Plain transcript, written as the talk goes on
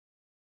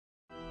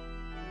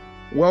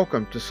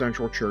Welcome to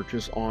Central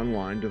Church's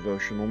online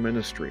devotional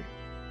ministry.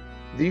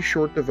 These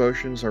short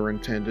devotions are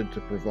intended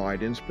to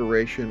provide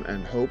inspiration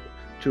and hope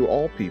to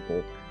all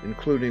people,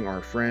 including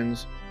our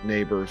friends,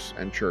 neighbors,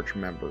 and church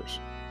members.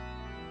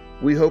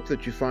 We hope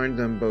that you find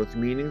them both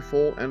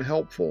meaningful and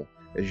helpful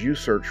as you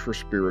search for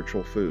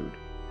spiritual food.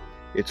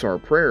 It's our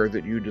prayer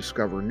that you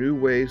discover new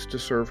ways to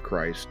serve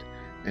Christ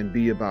and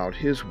be about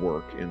His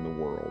work in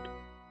the world.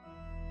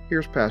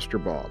 Here's Pastor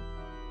Bob.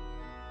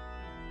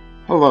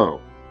 Hello.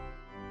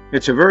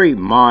 It's a very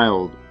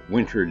mild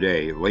winter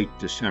day, late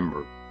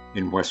December,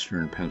 in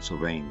western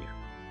Pennsylvania.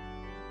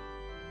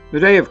 The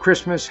day of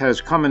Christmas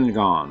has come and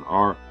gone.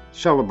 Our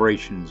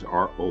celebrations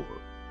are over.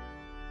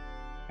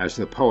 As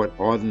the poet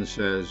Auden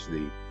says,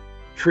 the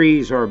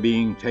trees are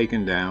being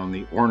taken down,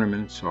 the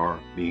ornaments are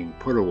being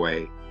put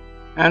away,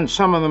 and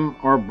some of them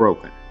are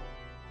broken.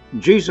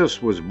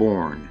 Jesus was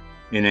born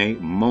in a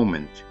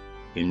moment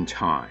in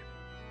time.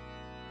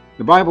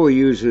 The Bible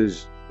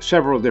uses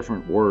several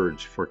different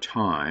words for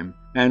time,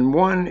 and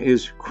one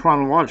is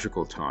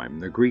chronological time,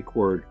 the Greek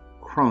word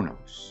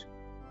chronos,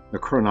 the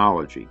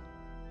chronology,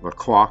 the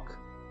clock,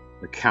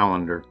 the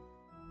calendar,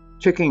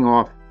 ticking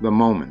off the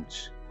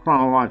moments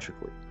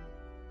chronologically.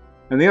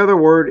 And the other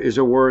word is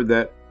a word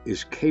that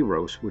is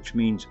kairos, which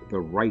means the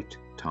right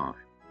time,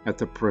 at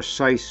the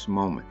precise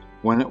moment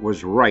when it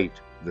was right,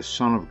 the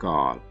Son of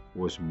God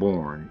was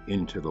born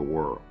into the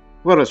world.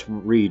 Let us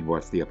read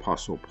what the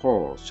Apostle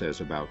Paul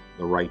says about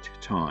the right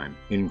time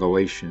in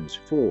Galatians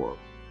 4,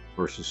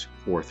 verses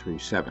 4 through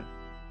 7.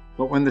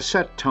 But when the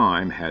set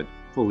time had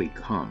fully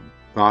come,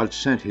 God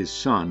sent His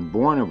Son,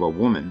 born of a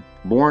woman,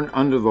 born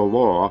under the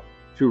law,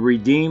 to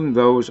redeem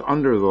those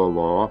under the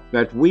law,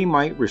 that we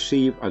might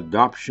receive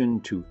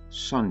adoption to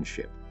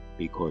sonship,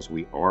 because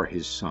we are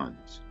His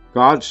sons.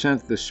 God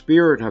sent the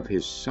Spirit of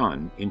His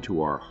Son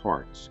into our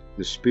hearts,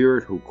 the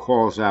Spirit who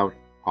calls out,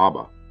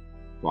 Abba,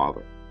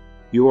 Father.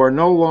 You are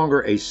no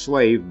longer a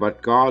slave,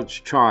 but God's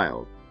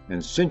child,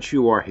 and since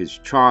you are His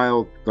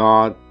child,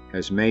 God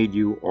has made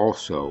you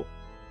also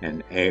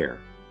an heir.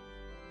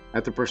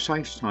 At the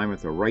precise time, at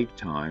the right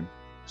time,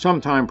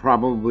 sometime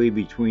probably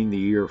between the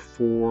year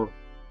 4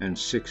 and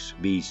 6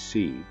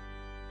 BC,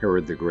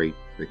 Herod the Great,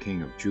 the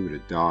king of Judah,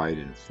 died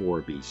in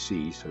 4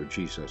 BC, so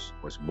Jesus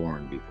was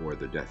born before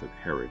the death of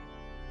Herod.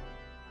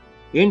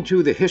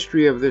 Into the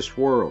history of this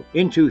world,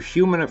 into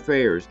human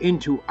affairs,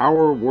 into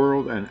our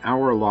world and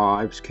our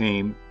lives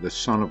came the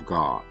Son of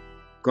God.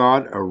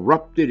 God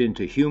erupted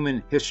into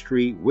human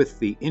history with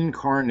the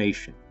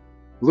incarnation.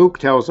 Luke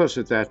tells us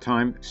at that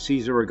time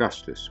Caesar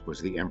Augustus was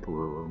the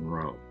emperor in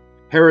Rome.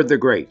 Herod the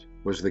Great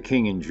was the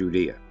king in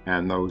Judea,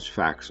 and those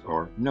facts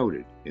are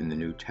noted in the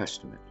New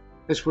Testament.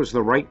 This was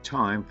the right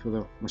time for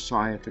the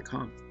Messiah to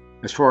come.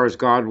 As far as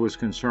God was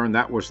concerned,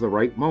 that was the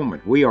right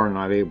moment. We are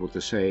not able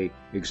to say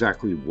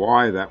exactly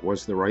why that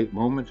was the right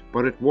moment,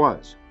 but it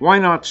was. Why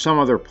not some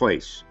other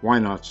place? Why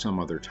not some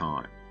other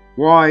time?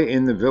 Why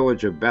in the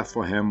village of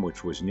Bethlehem,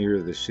 which was near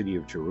the city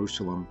of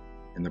Jerusalem,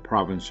 in the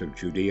province of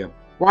Judea?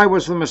 Why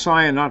was the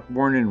Messiah not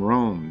born in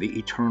Rome, the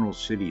eternal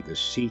city, the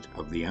seat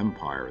of the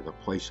empire, the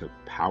place of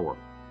power?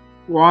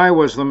 Why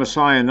was the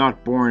Messiah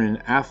not born in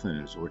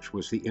Athens, which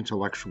was the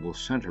intellectual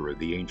center of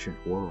the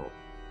ancient world?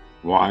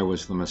 Why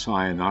was the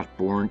Messiah not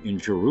born in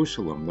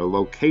Jerusalem, the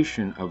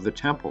location of the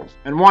temples?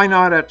 And why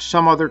not at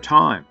some other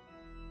time?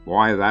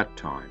 Why that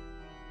time?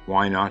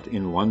 Why not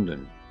in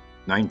London?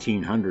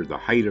 1900, the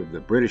height of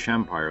the British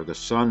Empire, the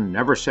sun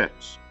never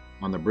sets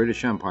on the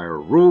British Empire.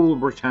 Rule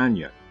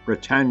Britannia,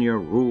 Britannia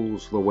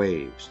rules the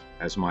waves,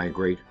 as my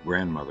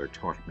great-grandmother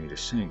taught me to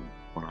sing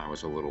when I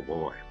was a little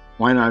boy.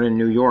 Why not in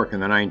New York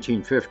in the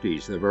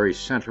 1950s, the very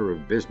center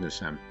of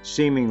business and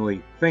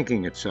seemingly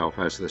thinking itself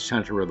as the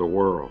center of the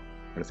world?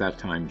 But at that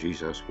time,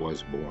 Jesus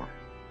was born.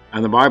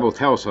 And the Bible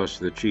tells us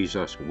that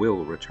Jesus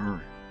will return.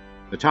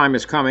 The time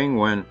is coming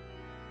when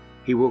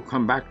He will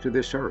come back to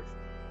this earth.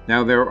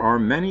 Now, there are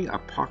many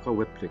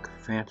apocalyptic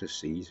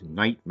fantasies,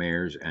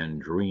 nightmares, and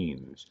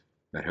dreams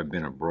that have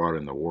been abroad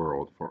in the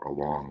world for a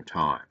long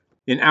time.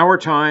 In our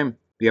time,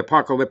 the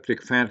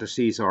apocalyptic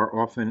fantasies are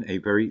often a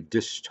very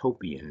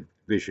dystopian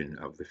vision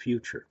of the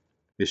future.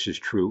 This is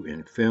true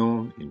in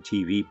film, in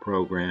TV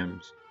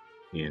programs,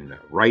 in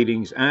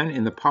writings, and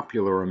in the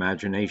popular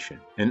imagination.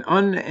 An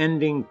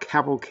unending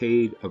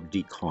cavalcade of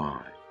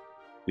decline.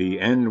 The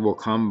end will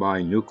come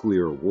by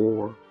nuclear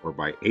war, or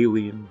by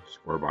aliens,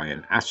 or by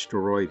an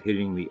asteroid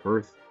hitting the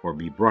Earth, or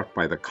be brought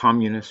by the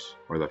communists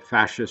or the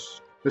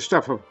fascists. The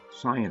stuff of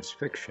science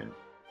fiction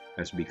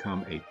has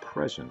become a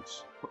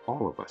presence for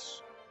all of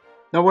us.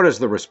 Now, what is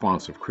the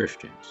response of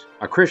Christians?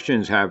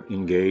 Christians have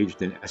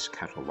engaged in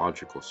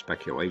eschatological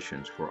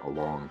speculations for a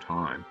long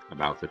time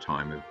about the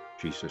time of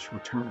Jesus'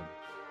 return.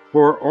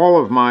 For all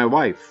of my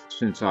life,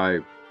 since I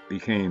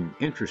became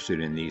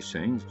interested in these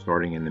things,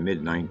 starting in the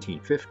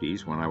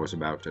mid-1950s when I was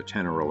about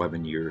 10 or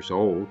 11 years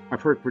old,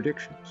 I've heard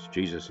predictions.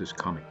 Jesus is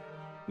coming.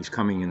 He's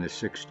coming in the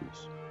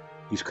 60s.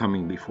 He's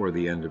coming before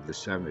the end of the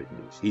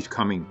 70s. He's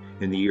coming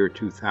in the year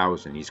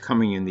 2000. He's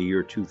coming in the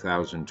year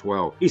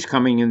 2012. He's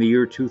coming in the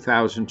year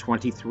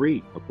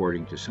 2023.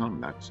 According to some,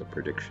 that's a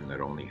prediction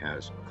that only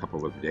has a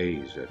couple of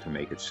days to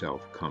make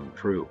itself come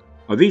true.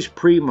 These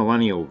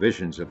pre-millennial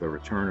visions of the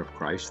return of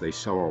Christ, they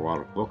sell a lot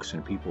of books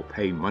and people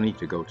pay money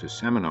to go to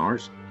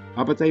seminars,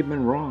 but they've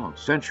been wrong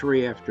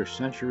century after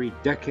century,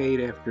 decade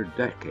after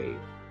decade.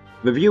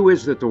 The view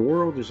is that the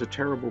world is a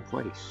terrible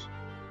place,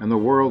 and the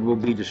world will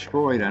be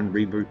destroyed and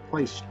be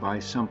replaced by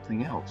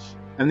something else.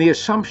 And the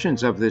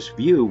assumptions of this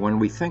view, when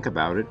we think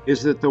about it,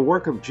 is that the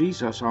work of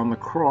Jesus on the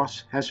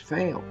cross has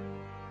failed.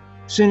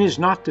 Sin is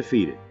not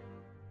defeated.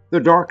 The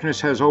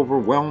darkness has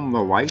overwhelmed the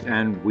light,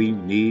 and we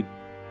need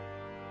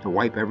to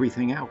wipe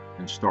everything out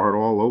and start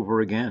all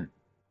over again.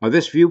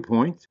 This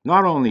viewpoint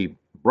not only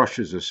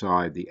brushes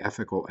aside the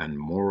ethical and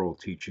moral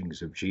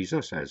teachings of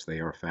Jesus as they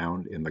are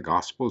found in the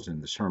Gospels, in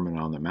the Sermon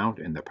on the Mount,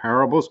 in the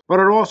parables, but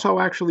it also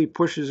actually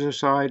pushes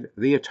aside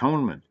the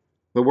atonement,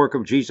 the work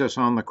of Jesus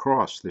on the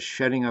cross, the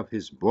shedding of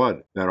his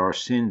blood that our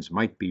sins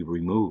might be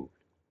removed.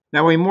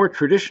 Now, a more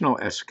traditional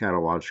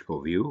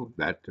eschatological view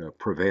that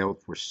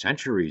prevailed for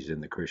centuries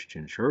in the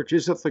Christian church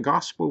is that the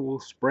gospel will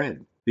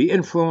spread. The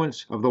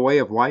influence of the way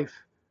of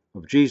life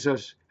of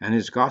Jesus and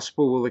his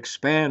gospel will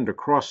expand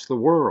across the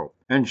world,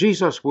 and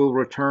Jesus will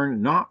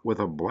return not with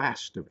a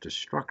blast of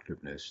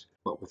destructiveness,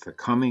 but with the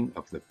coming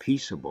of the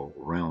peaceable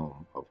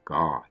realm of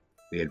God.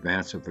 The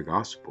advance of the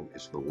gospel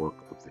is the work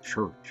of the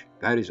church.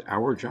 That is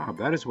our job.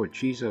 That is what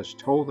Jesus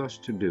told us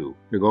to do,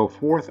 to go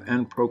forth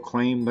and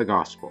proclaim the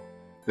gospel,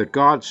 that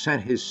God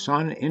sent his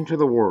Son into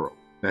the world,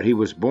 that he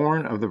was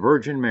born of the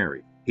Virgin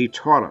Mary. He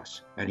taught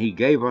us, and he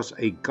gave us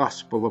a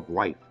gospel of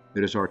life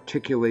that is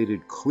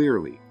articulated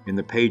clearly in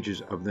the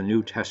pages of the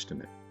New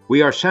Testament.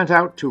 We are sent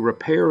out to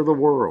repair the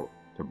world,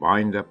 to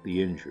bind up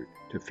the injured,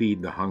 to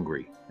feed the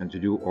hungry, and to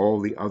do all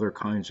the other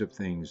kinds of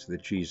things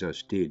that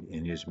Jesus did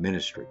in his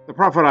ministry. The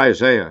prophet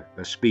Isaiah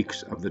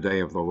speaks of the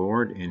day of the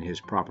Lord in his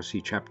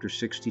prophecy, chapter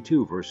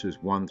 62, verses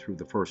 1 through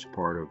the first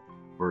part of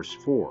verse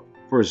 4.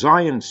 For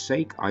Zion's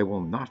sake I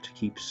will not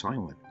keep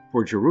silent.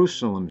 For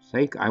Jerusalem's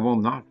sake I will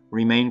not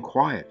remain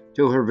quiet,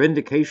 till her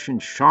vindication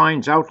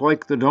shines out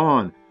like the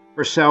dawn,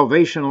 her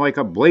salvation like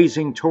a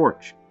blazing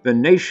torch. The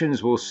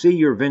nations will see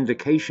your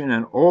vindication,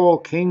 and all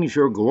kings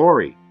your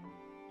glory.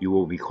 You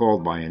will be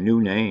called by a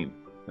new name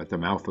that the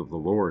mouth of the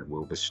Lord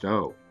will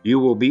bestow. You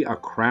will be a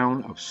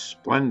crown of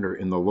splendor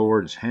in the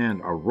Lord's hand,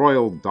 a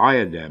royal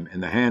diadem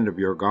in the hand of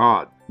your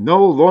God.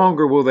 No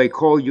longer will they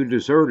call you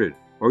deserted,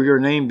 or your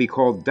name be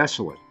called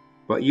desolate,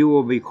 but you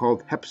will be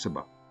called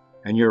Hephzibah,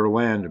 and your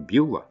land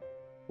Beulah,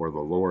 for the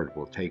Lord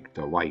will take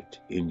delight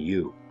in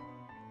you.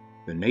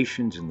 The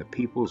nations and the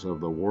peoples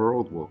of the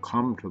world will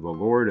come to the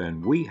Lord,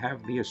 and we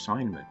have the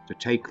assignment to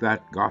take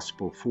that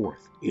gospel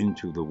forth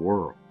into the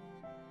world.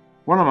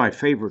 One of my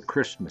favorite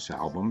Christmas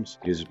albums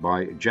is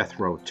by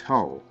Jethro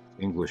Tull.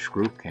 English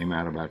group, came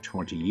out about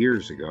 20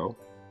 years ago.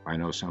 I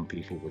know some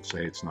people would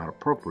say it's not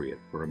appropriate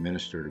for a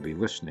minister to be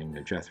listening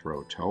to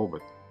Jethro Tull,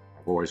 but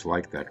I've always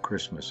liked that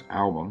Christmas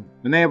album.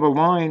 And they have a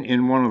line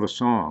in one of the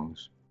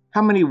songs,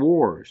 "How many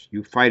wars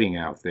you fighting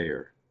out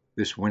there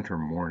this winter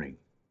morning?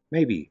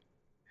 Maybe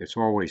it's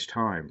always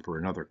time for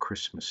another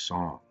Christmas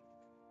song."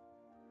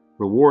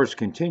 The wars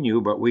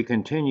continue, but we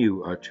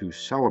continue to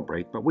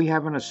celebrate, but we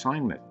have an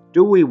assignment.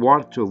 Do we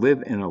want to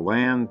live in a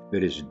land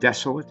that is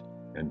desolate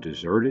and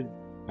deserted,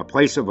 a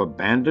place of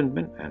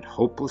abandonment and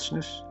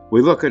hopelessness?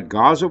 We look at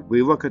Gaza,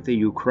 we look at the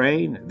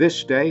Ukraine,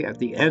 this day at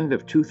the end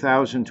of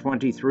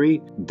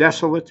 2023,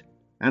 desolate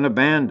and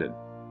abandoned.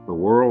 The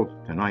world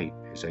tonight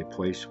is a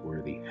place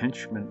where the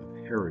henchmen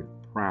of Herod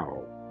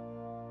prowl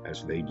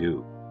as they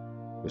do.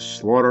 The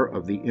slaughter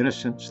of the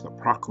innocents, the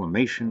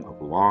proclamation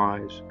of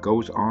lies,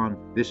 goes on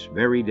this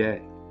very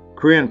day.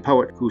 Korean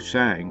poet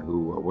Kusang, who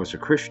was a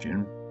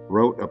Christian,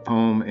 wrote a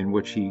poem in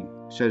which he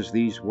says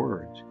these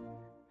words,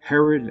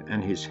 "Herod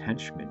and his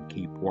henchmen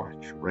keep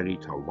watch, ready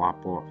to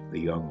lop off the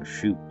young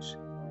shoots.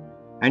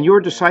 And your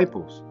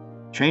disciples,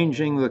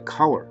 changing the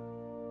color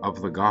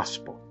of the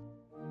gospel."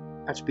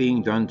 That's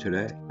being done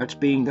today. That's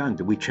being done.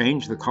 Do we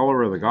change the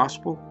color of the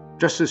gospel?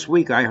 Just this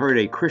week, I heard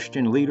a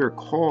Christian leader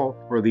call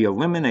for the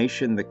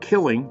elimination, the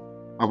killing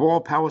of all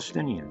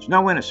Palestinians.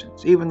 No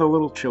innocents, even the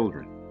little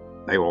children.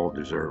 They all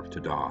deserve to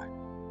die.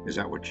 Is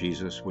that what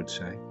Jesus would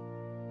say?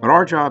 But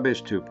our job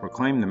is to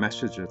proclaim the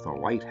message that the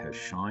light has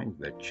shined,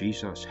 that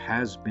Jesus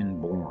has been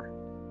born.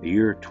 The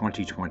year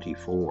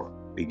 2024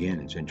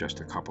 begins in just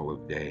a couple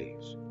of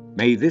days.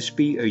 May this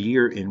be a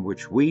year in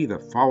which we, the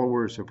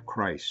followers of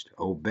Christ,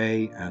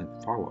 obey and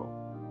follow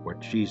what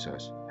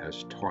Jesus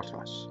has taught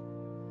us.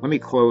 Let me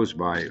close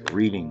by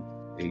reading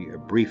a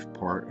brief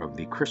part of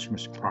the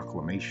Christmas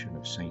proclamation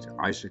of St.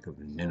 Isaac of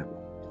Nineveh,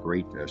 the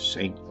great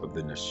saint of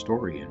the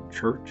Nestorian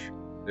Church.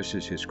 This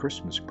is his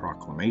Christmas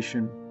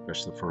proclamation,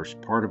 just the first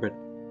part of it.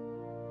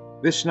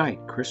 "This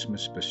night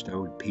Christmas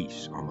bestowed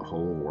peace on the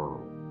whole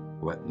world.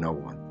 Let no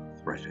one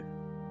threaten.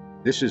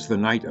 This is the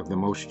night of the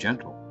most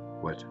gentle.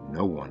 Let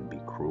no one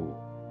be cruel.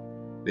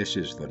 This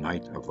is the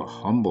night of the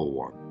humble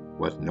one.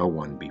 let no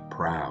one be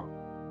proud.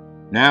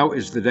 Now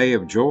is the day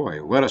of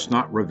joy, let us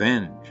not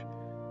revenge.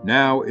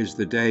 Now is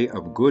the day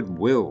of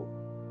goodwill,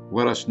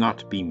 let us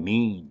not be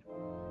mean.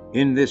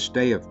 In this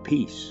day of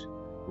peace,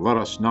 let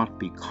us not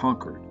be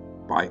conquered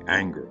by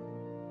anger.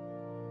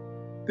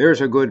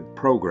 There's a good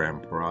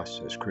program for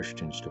us as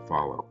Christians to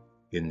follow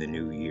in the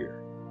new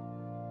year.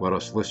 Let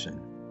us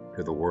listen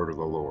to the word of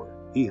the Lord.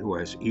 He who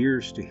has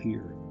ears to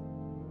hear,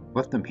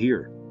 let them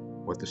hear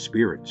what the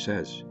Spirit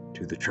says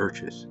to the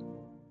churches.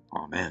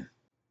 Amen.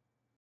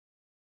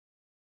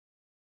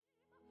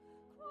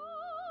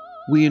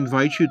 We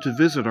invite you to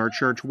visit our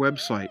church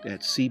website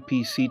at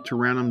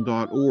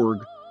cpctaranum.org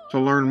to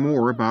learn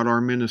more about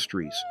our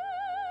ministries.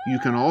 You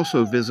can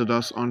also visit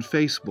us on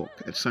Facebook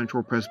at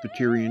Central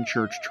Presbyterian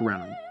Church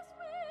Taranum.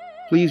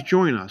 Please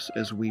join us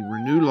as we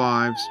renew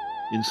lives,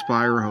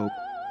 inspire hope,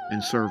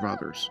 and serve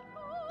others.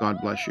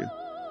 God bless you.